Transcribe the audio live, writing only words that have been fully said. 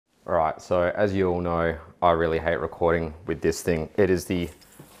All right, so as you all know, I really hate recording with this thing. It is the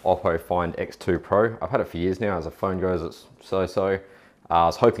Oppo Find X2 Pro. I've had it for years now. As a phone goes, it's so-so. I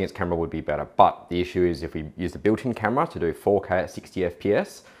was hoping its camera would be better, but the issue is if we use the built-in camera to do 4K at 60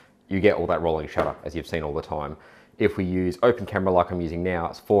 FPS, you get all that rolling shutter, as you've seen all the time. If we use open camera like I'm using now,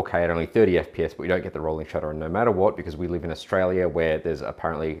 it's 4K at only 30 FPS, but we don't get the rolling shutter. And no matter what, because we live in Australia where there's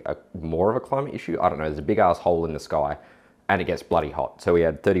apparently more of a climate issue, I don't know, there's a big ass hole in the sky and it gets bloody hot. So we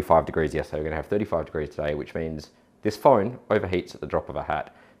had 35 degrees yesterday, we're gonna have 35 degrees today, which means this phone overheats at the drop of a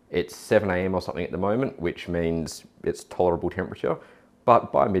hat. It's 7 AM or something at the moment, which means it's tolerable temperature.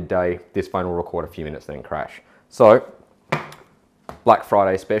 But by midday, this phone will record a few minutes, then crash. So, Black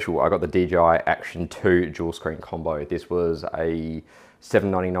Friday special, I got the DJI Action 2 dual screen combo. This was a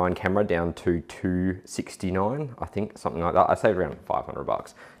 $799 camera down to $269, I think, something like that. I saved around 500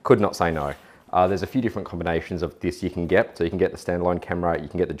 bucks. Could not say no. There's a few different combinations of this you can get. So you can get the standalone camera, you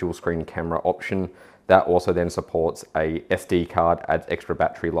can get the dual screen camera option. That also then supports a SD card, adds extra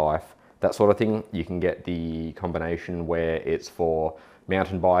battery life, that sort of thing. You can get the combination where it's for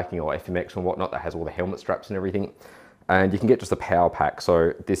mountain biking or FMX and whatnot that has all the helmet straps and everything. And you can get just a power pack.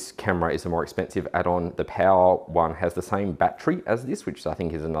 So this camera is a more expensive add-on. The power one has the same battery as this, which I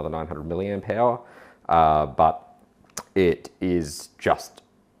think is another 900 milliamp hour, but it is just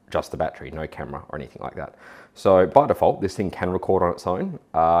the battery, no camera or anything like that. So by default, this thing can record on its own.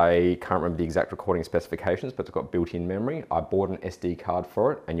 I can't remember the exact recording specifications, but it's got built-in memory. I bought an SD card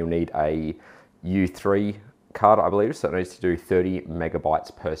for it, and you'll need a U3 card, I believe, so it needs to do 30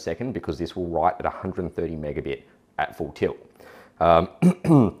 megabytes per second because this will write at 130 megabit at full tilt.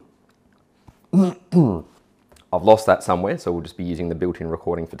 I've lost that somewhere, so we'll just be using the built-in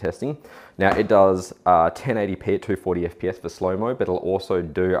recording for testing. Now it does 1080p at 240 FPS for slow-mo, but it'll also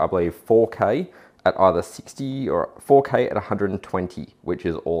do, I believe, 4K at either 60 or 4K at 120, which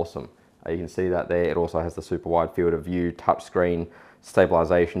is awesome. You can see that there. It also has the super wide field of view, touchscreen,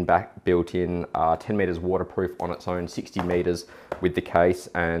 stabilization back built in, 10 meters waterproof on its own, 60 meters with the case,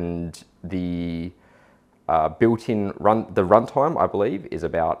 and the built-in runtime, I believe, is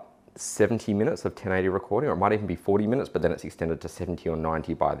about 70 minutes of 1080 recording, or it might even be 40 minutes, but then it's extended to 70 or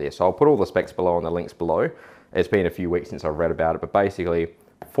 90 by there. So I'll put all the specs below and the links below. It's been a few weeks since I've read about it, but basically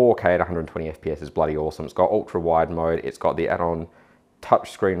 4K at 120 FPS is bloody awesome. It's got ultra wide mode, it's got the add-on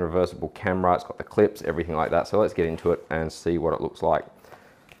touchscreen reversible camera, it's got the clips, everything like that. So let's get into it and see what it looks like.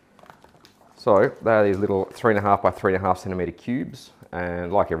 So they are these little 3.5 by 3.5 centimeter cubes,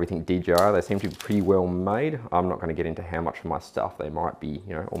 and like everything DJI, they seem to be pretty well made. I'm not going to get into how much of my stuff they might be,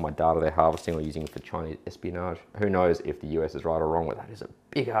 you know, all my data they're harvesting or using for Chinese espionage. Who knows if the US is right or wrong, but that is a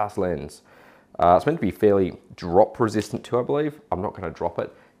big ass lens. It's meant to be fairly drop resistant too, I believe. I'm not going to drop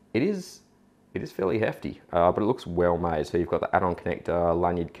it. It is fairly hefty, but it looks well made. So you've got the add-on connector,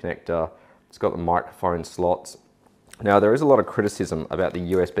 lanyard connector. It's got the microphone slots. Now there is a lot of criticism about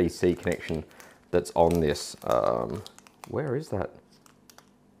the USB-C connection that's on this. Where is that?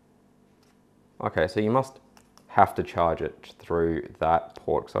 Okay, so you must have to charge it through that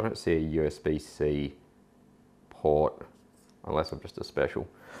port, because I don't see a USB-C port, unless I'm just a special.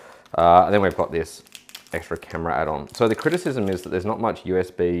 And then we've got this extra camera add-on. So the criticism is that there's not much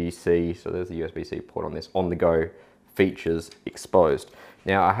USB-C, so there's the USB-C port on this, on-the-go features exposed.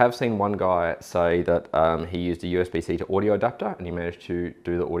 Now I have seen one guy say that he used a USB-C to audio adapter and he managed to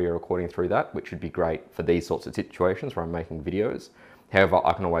do the audio recording through that, which would be great for these sorts of situations where I'm making videos. However,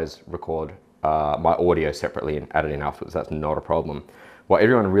 I can always record my audio separately and add it in afterwards. That's not a problem. What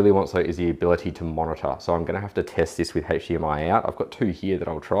everyone really wants though is the ability to monitor. So I'm going to have to test this with HDMI out. I've got two here that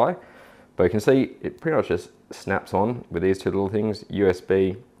I'll try, but you can see it pretty much just snaps on with these two little things: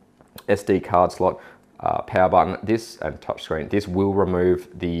 USB, SD card slot, power button, this, and touchscreen. This will remove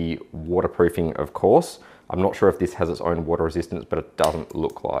the waterproofing, of course. I'm not sure if this has its own water resistance, but it doesn't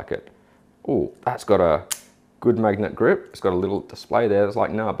look like it. Oh, that's got a good magnet grip. It's got a little display there. It's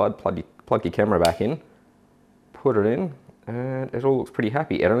like, nah, bud, plug your camera back in, put it in, and it all looks pretty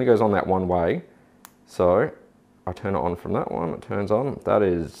happy. It only goes on that one way. So I turn it on from that one, it turns on. That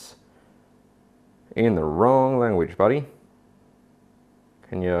is in the wrong language, buddy.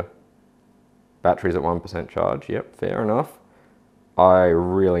 Can you... Battery's at 1% charge. Yep, fair enough. I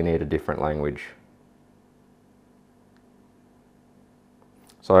really need a different language.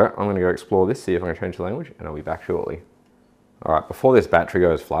 So I'm going to go explore this, see if I can change the language, and I'll be back shortly. All right, before this battery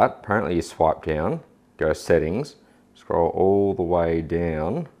goes flat, apparently you swipe down, go settings, scroll all the way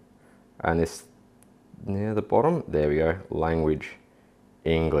down, and this near the bottom, there we go, language,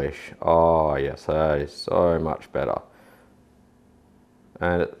 English. Oh yes, that is so much better.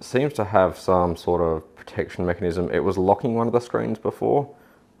 And it seems to have some sort of protection mechanism. It was locking one of the screens before.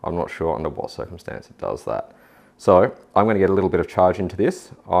 I'm not sure under what circumstance it does that. So I'm going to get a little bit of charge into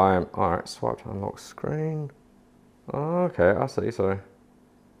this. All right, swipe to unlock screen. Oh, okay, I see. So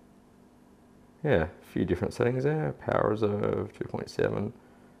yeah, a few different settings there. Power reserve, 2.7.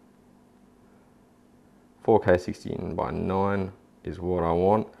 4K 16:9 is what I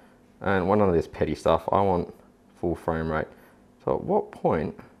want. And none of this petty stuff. I want full frame rate. So at what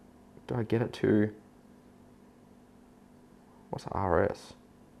point do I get it to, what's RS?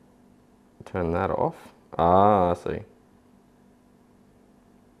 Turn that off. Ah, I see.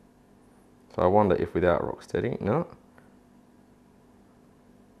 So I wonder if without Rocksteady, no.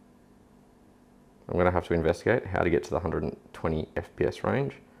 I'm going to have to investigate how to get to the 120 FPS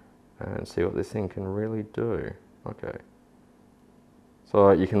range and see what this thing can really do. Okay.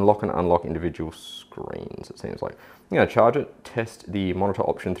 So you can lock and unlock individual screens, it seems like. I'm going to charge it, test the monitor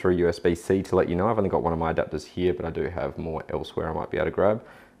option through USB-C to let you know. I've only got one of my adapters here, but I do have more elsewhere I might be able to grab,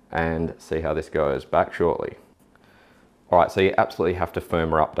 and see how this goes. Back shortly. All right, so you absolutely have to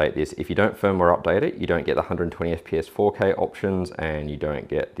firmware update this. If you don't firmware update it, you don't get the 120 FPS 4K options, and you don't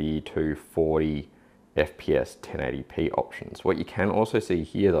get the 240 FPS 1080p options. What you can also see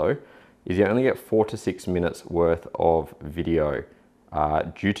here though, is you only get 4 to 6 minutes worth of video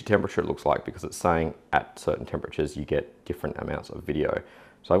due to temperature, it looks like, because it's saying at certain temperatures you get different amounts of video.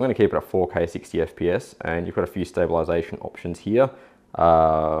 So I'm going to keep it at 4K 60 FPS, and you've got a few stabilization options here.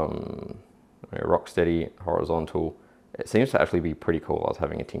 Rock steady, horizontal. It seems to actually be pretty cool. I was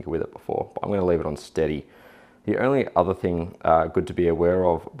having a tinker with it before, but I'm going to leave it on steady. The only other thing good to be aware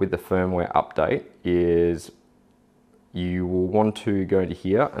of with the firmware update is you will want to go into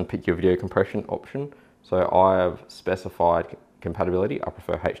here and pick your video compression option. So I have specified compatibility. I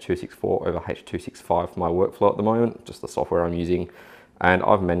prefer H.264 over H.265 for my workflow at the moment, just the software I'm using. And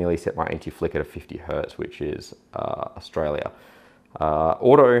I've manually set my anti-flicker to 50 Hertz, which is Australia.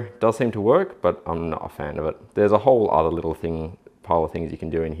 Auto does seem to work, but I'm not a fan of it. There's a whole other little pile of things you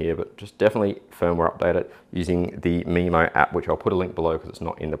can do in here, but just definitely firmware update it using the Mimo app, which I'll put a link below because it's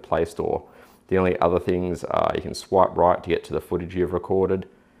not in the Play Store. The only other things, you can swipe right to get to the footage you've recorded.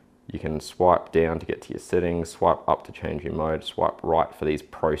 You can swipe down to get to your settings, swipe up to change your mode, swipe right for these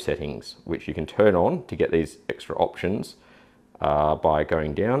pro settings, which you can turn on to get these extra options by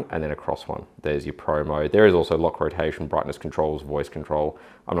going down and then across one. There's your pro mode. There is also lock rotation, brightness controls, voice control.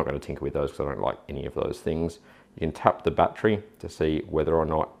 I'm not going to tinker with those because I don't like any of those things. You can tap the battery to see whether or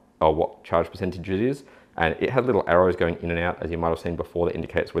not, or what charge percentage it is. And it had little arrows going in and out, as you might have seen before, that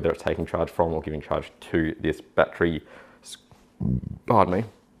indicates whether it's taking charge from or giving charge to this battery, pardon me,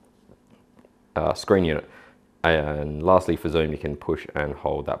 screen unit. And lastly, for zoom, you can push and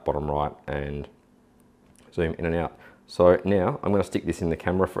hold that bottom right and zoom in and out. So now I'm going to stick this in the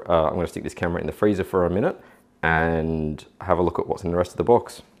camera. I'm going to stick this camera in the freezer for a minute and have a look at what's in the rest of the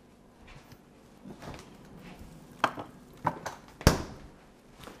box.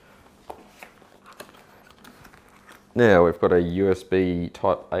 Now we've got a USB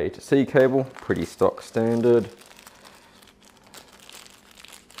Type A to C cable, pretty stock standard.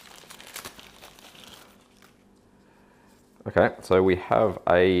 Okay, so we have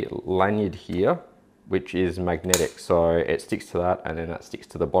a lanyard here, which is magnetic. So it sticks to that, and then that sticks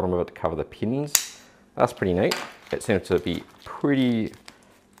to the bottom of it to cover the pins. That's pretty neat. It seems to be pretty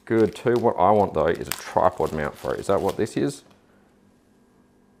good too. What I want though is a tripod mount for it. Is that what this is?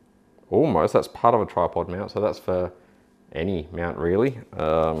 Almost, that's part of a tripod mount, so that's for any mount really.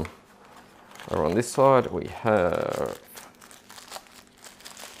 Over on this side we have,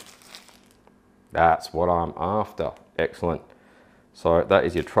 that's what I'm after. Excellent. So that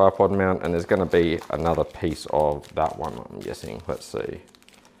is your tripod mount, and there's going to be another piece of that one, I'm guessing. Let's see.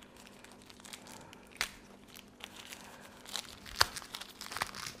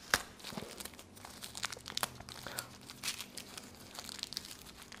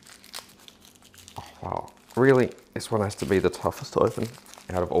 Oh, wow. Really? This one has to be the toughest to open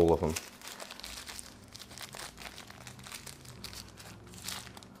out of all of them.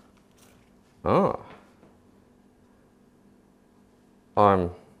 Oh.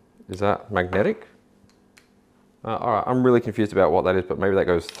 Is that magnetic? All right, I'm really confused about what that is, but maybe that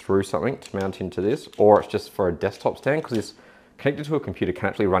goes through something to mount into this, or it's just for a desktop stand, because it's connected to a computer, can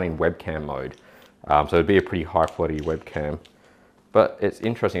actually run in webcam mode. So it'd be a pretty high quality webcam. But it's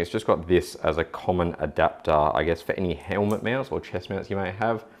interesting, it's just got this as a common adapter, I guess, for any helmet mounts or chest mounts you may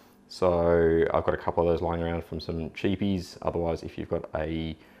have. So I've got a couple of those lying around from some cheapies. Otherwise, if you've got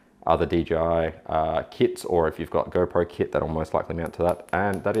other DJI kits, or if you've got GoPro kit, that'll most likely mount to that.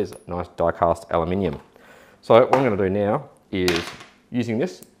 And that is nice die-cast aluminium. So what I'm going to do now is, using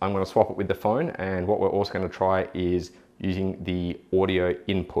this, I'm going to swap it with the phone, and what we're also going to try is using the audio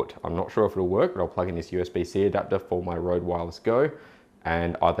input. I'm not sure if it'll work, but I'll plug in this USB-C adapter for my Rode Wireless Go,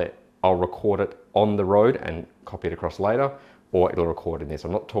 and either I'll record it on the Rode and copy it across later, or it'll record in this.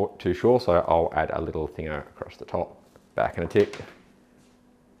 I'm not too sure, so I'll add a little thinger across the top. Back in a tick.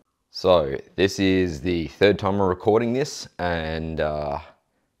 So this is the third time I'm recording this, and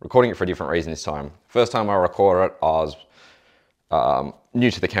recording it for a different reason this time. First time I recorded it, I was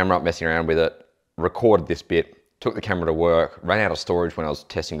new to the camera, messing around with it, recorded this bit, took the camera to work, ran out of storage when I was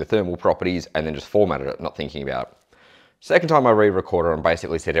testing the thermal properties, and then just formatted it, not thinking about it. Second time I re-recorded and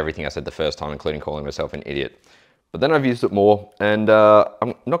basically said everything I said the first time, including calling myself an idiot. But then I've used it more, and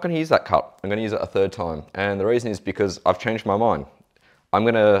I'm not going to use that cut. I'm going to use it a third time. And the reason is because I've changed my mind. I'm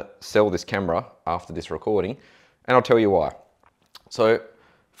going to sell this camera after this recording, and I'll tell you why. So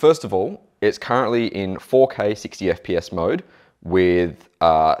first of all, it's currently in 4K 60 FPS mode with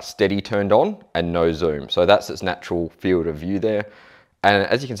steady turned on and no zoom. So that's its natural field of view there. And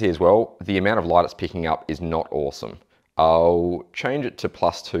as you can see as well, the amount of light it's picking up is not awesome. I'll change it to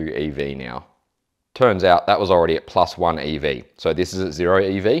 +2 EV now. Turns out that was already at +1 EV. So this is at 0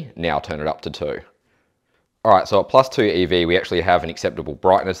 EV, now turn it up to 2. All right, so at +2 EV, we actually have an acceptable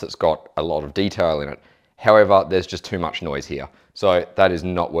brightness that's got a lot of detail in it. However, there's just too much noise here. So that is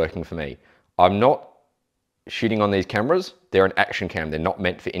not working for me. I'm not shitting on these cameras. They're an action cam. They're not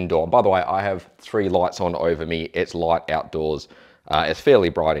meant for indoor. By the way, I have 3 lights on over me. It's light outdoors. It's fairly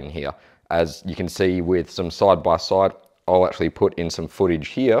bright in here. As you can see with some side by side, I'll actually put in some footage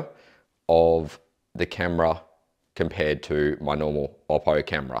here of the camera compared to my normal Oppo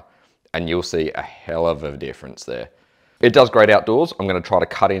camera. And you'll see a hell of a difference there. It does great outdoors. I'm going to try to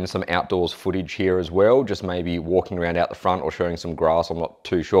cut in some outdoors footage here as well, just maybe walking around out the front or showing some grass. I'm not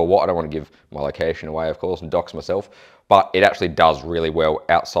too sure what. I don't want to give my location away, of course, and dox myself, but it actually does really well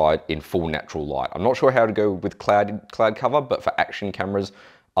outside in full natural light. I'm not sure how to go with cloud cover, but for action cameras,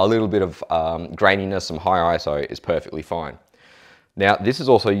 a little bit of graininess, some high ISO is perfectly fine. Now, this is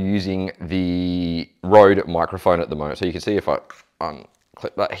also using the Rode microphone at the moment. So you can see if I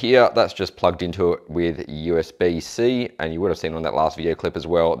clip that here, that's just plugged into it with USB-C, and you would have seen on that last video clip as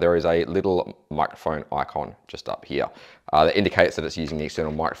well, there is a little microphone icon just up here that indicates that it's using the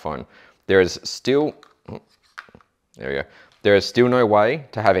external microphone. There is still, there we go, there is still no way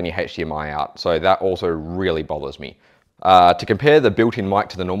to have any HDMI out, so that also really bothers me. To compare the built-in mic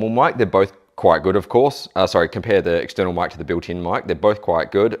to the normal mic, they're both quite good, of course. Compare the external mic to the built-in mic, they're both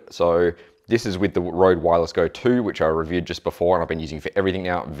quite good. So this is with the Rode Wireless Go 2, which I reviewed just before, and I've been using for everything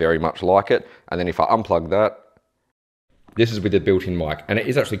now, very much like it. And then if I unplug that, this is with the built-in mic, and it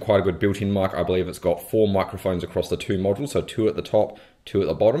is actually quite a good built-in mic. I believe it's got 4 microphones across the 2 modules, so 2 at the top, 2 at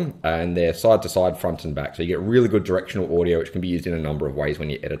the bottom, and they're side to side, front and back. So you get really good directional audio, which can be used in a number of ways when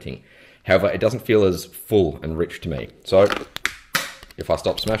you're editing. However, it doesn't feel as full and rich to me. So if I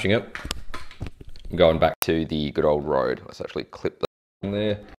stop smashing it, I'm going back to the good old Rode. Let's actually clip that in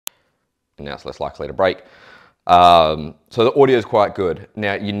there. Now it's less likely to break. So the audio is quite good.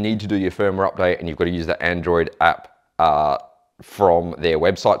 Now you need to do your firmware update, and you've got to use the Android app from their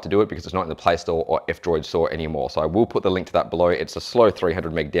website to do it, because it's not in the Play Store or F-Droid store anymore. So I will put the link to that below. It's a slow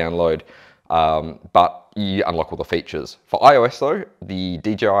 300 meg download, but you unlock all the features. For iOS though, the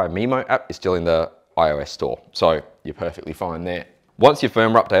DJI Mimo app is still in the iOS store, so you're perfectly fine there. Once you've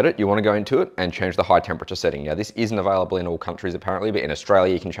firmware updated, you want to go into it and change the high temperature setting. Now this isn't available in all countries apparently, but in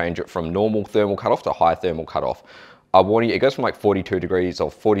Australia you can change it from normal thermal cutoff to high thermal cutoff. I warn you, it goes from like 42 degrees or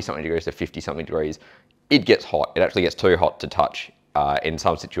 40 something degrees to 50 something degrees. It gets hot. It actually gets too hot to touch in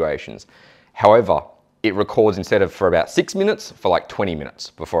some situations. However, it records instead of for about 6 minutes, for like 20 minutes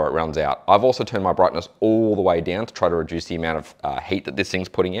before it runs out. I've also turned my brightness all the way down to try to reduce the amount of heat that this thing's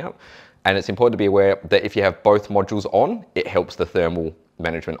putting out. And it's important to be aware that if you have both modules on, it helps the thermal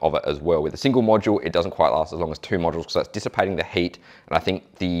management of it as well. With a single module, it doesn't quite last as long as 2 modules, because that's dissipating the heat. And I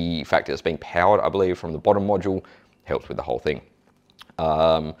think the fact that it's being powered, I believe, from the bottom module helps with the whole thing.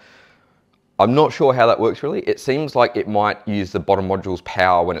 I'm not sure how that works really. It seems like it might use the bottom module's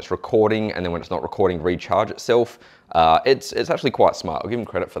power when it's recording, and then when it's not recording, recharge itself. It's actually quite smart. I'll give them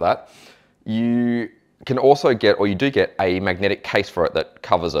credit for that. You can also get, or you do get, a magnetic case for it that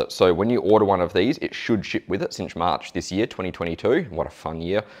covers it. So when you order one of these, it should ship with it since March this year, 2022. What a fun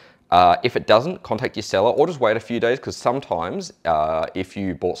year. If it doesn't, contact your seller or just wait a few days, because sometimes if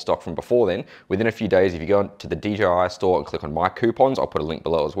you bought stock from before then, within a few days, if you go to the DJI store and click on my coupons, I'll put a link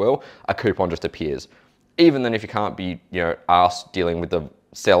below as well, a coupon just appears. Even then, if you can't be, asked dealing with the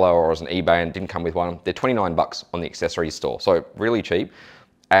seller or as an eBay and didn't come with one, they're 29 bucks on the accessories store. So really cheap.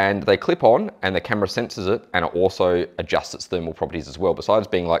 And they clip on and the camera senses it, and it also adjusts its thermal properties as well. Besides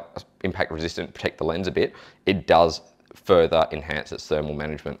being like impact resistant, protect the lens a bit, it does further enhance its thermal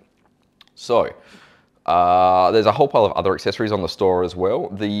management. So there's a whole pile of other accessories on the store as well.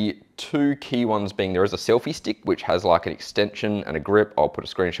 The two key ones being there is a selfie stick, which has like an extension and a grip. I'll put a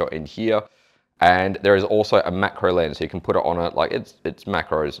screenshot in here. And there is also a macro lens, so you can put it on it. Like its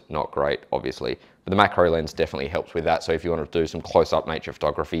macro is not great, obviously, but the macro lens definitely helps with that. So if you want to do some close-up nature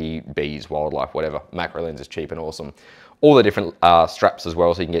photography, bees, wildlife, whatever, macro lens is cheap and awesome. All the different straps as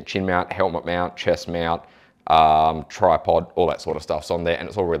well, so you can get chin mount, helmet mount, chest mount, tripod, all that sort of stuff's on there, and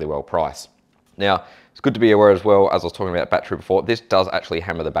it's all really well priced. Now, it's good to be aware as well, as I was talking about battery before, this does actually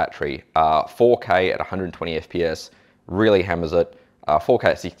hammer the battery. 4K at 120 FPS really hammers it. 4K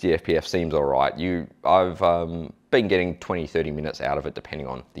at 60 FPS seems all right. I've been getting 20-30 minutes out of it depending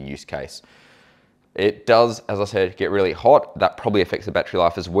on the use case. It does, as I said, get really hot. That probably affects the battery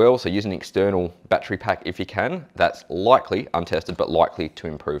life as well. So use an external battery pack if you can. That's likely, untested, but likely to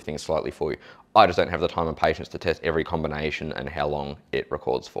improve things slightly for you. I just don't have the time and patience to test every combination and how long it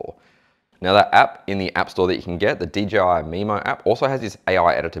records for. Now that app in the App Store that you can get, the DJI Mimo app, also has this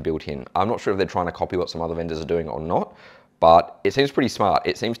AI editor built in. I'm not sure if they're trying to copy what some other vendors are doing or not, but it seems pretty smart.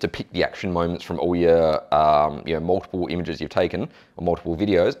 It seems to pick the action moments from all your multiple images you've taken or multiple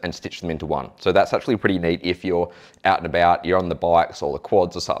videos and stitch them into one. So that's actually pretty neat if you're out and about, you're on the bikes or the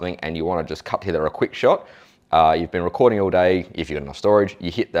quads or something and you want to just cut together a quick shot. You've been recording all day, if you've got enough storage,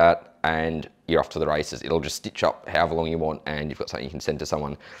 you hit that and you're off to the races. It'll just stitch up however long you want and you've got something you can send to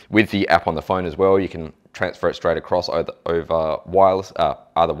someone. With the app on the phone as well, you can transfer it straight across over wireless,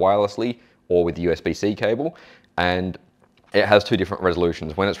 either wirelessly or with the USB-C cable. And it has two different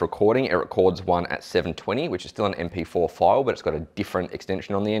resolutions. When it's recording, it records one at 720, which is still an MP4 file, but it's got a different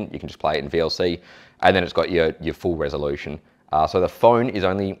extension on the end. You can just play it in VLC, and then it's got your full resolution. So the phone is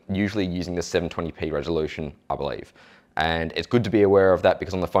only usually using the 720p resolution, I believe. And it's good to be aware of that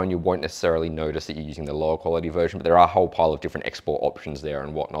because on the phone, you won't necessarily notice that you're using the lower quality version, but there are a whole pile of different export options there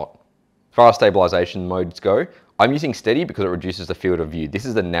and whatnot. As far as stabilization modes go, I'm using steady because it reduces the field of view. This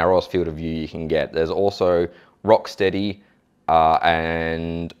is the narrowest field of view you can get. There's also rock steady,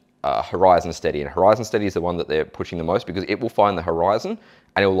 and horizon steady, and horizon steady is the one that they're pushing the most because it will find the horizon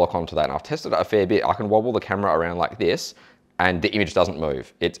and it will lock onto that. And I've tested it a fair bit. I can wobble the camera around like this and the image doesn't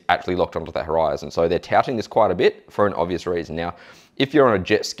move. It's actually locked onto that horizon. So they're touting this quite a bit for an obvious reason. Now, if you're on a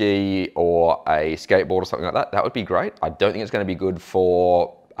jet ski or a skateboard or something like that, that would be great. I don't think it's going to be good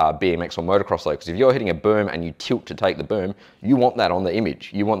for BMX or motocross though, because if you're hitting a berm and you tilt to take the berm, you want that on the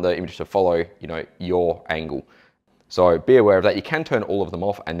image. You want the image to follow, your angle. So be aware of that. You can turn all of them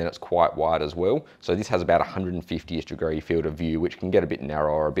off and then it's quite wide as well. So this has about 150-ish degree field of view, which can get a bit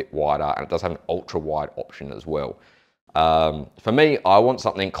narrower, a bit wider, and it does have an ultra wide option as well. For me, I want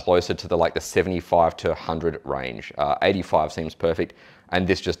something closer to the 75 to 100 range. 85 seems perfect, and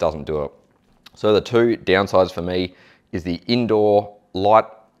this just doesn't do it. So the two downsides for me is the indoor light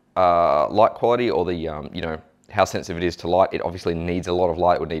quality, or the how sensitive it is to light. It obviously needs a lot of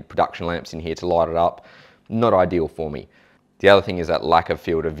light. It would need production lamps in here to light it up. Not ideal for me. The other thing is that lack of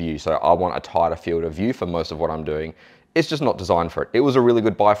field of view. So I want a tighter field of view for most of what I'm doing. It's just not designed for it. It was a really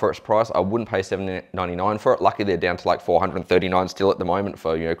good buy for its price. I wouldn't pay $7.99 for it. Luckily, they're down to like $439 still at the moment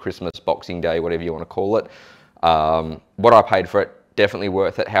for Christmas, Boxing Day, whatever you want to call it. What I paid for it, definitely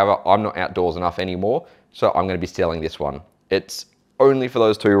worth it. However, I'm not outdoors enough anymore, so I'm going to be selling this one. It's only for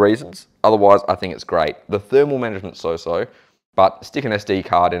those two reasons. Otherwise, I think it's great. The thermal management's so-so. But stick an SD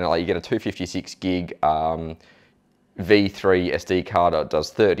card in it, you get a 256 gig V3 SD card. It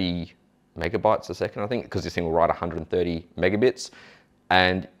does 30 megabytes a second, I think, because this thing will write 130 megabits,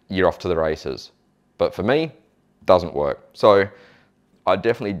 and you're off to the races. But for me, doesn't work. So I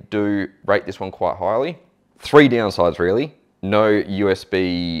definitely do rate this one quite highly. Three downsides really. No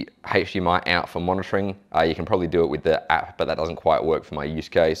USB HDMI out for monitoring. You can probably do it with the app, but that doesn't quite work for my use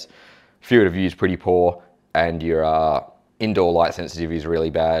case. Field of view is pretty poor, and your indoor light sensitivity is really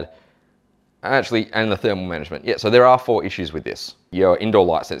bad. And the thermal management. Yeah, so there are 4 issues with this. Your indoor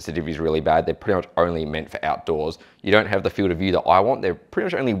light sensitivity is really bad. They're pretty much only meant for outdoors. You don't have the field of view that I want. They're pretty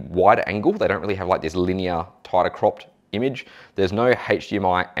much only wide angle. They don't really have like this linear, tighter cropped image. There's no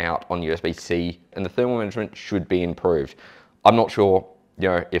HDMI out on USB-C, and the thermal management should be improved. I'm not sure,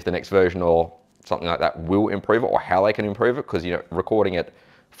 if the next version or something like that will improve it or how they can improve it, because recording at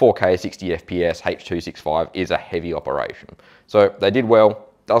 4K 60 FPS H.265 is a heavy operation. So they did well.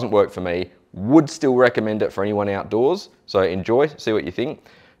 Doesn't work for me. Would still recommend it for anyone outdoors. So enjoy, see what you think.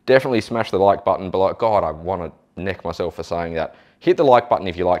 Definitely smash the like button below. God, I want to neck myself for saying that. Hit the like button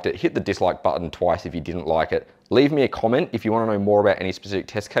if you liked it. Hit the dislike button twice if you didn't like it. Leave me a comment if you want to know more about any specific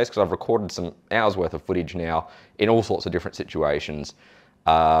test case, because I've recorded some hours worth of footage now in all sorts of different situations.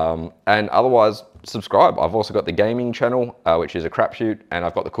 And otherwise, subscribe. I've also got the gaming channel, which is a crapshoot, and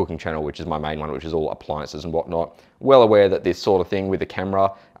I've got the cooking channel, which is my main one, which is all appliances and whatnot. Well aware that this sort of thing with the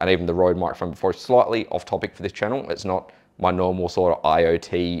camera and even the Rode microphone before is slightly off topic for this channel. It's not my normal sort of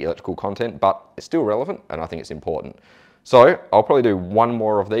IoT electrical content, but it's still relevant and I think it's important. So I'll probably do one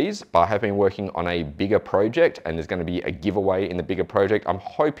more of these, but I have been working on a bigger project and there's going to be a giveaway in the bigger project. I'm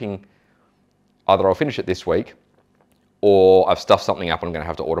hoping either I'll finish it this week or I've stuffed something up and I'm going to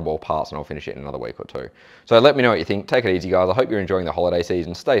have to order more parts and I'll finish it in another week or two. So let me know what you think. Take it easy, guys. I hope you're enjoying the holiday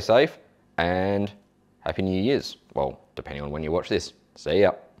season. Stay safe and Happy New Year's. Well, depending on when you watch this. See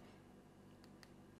ya.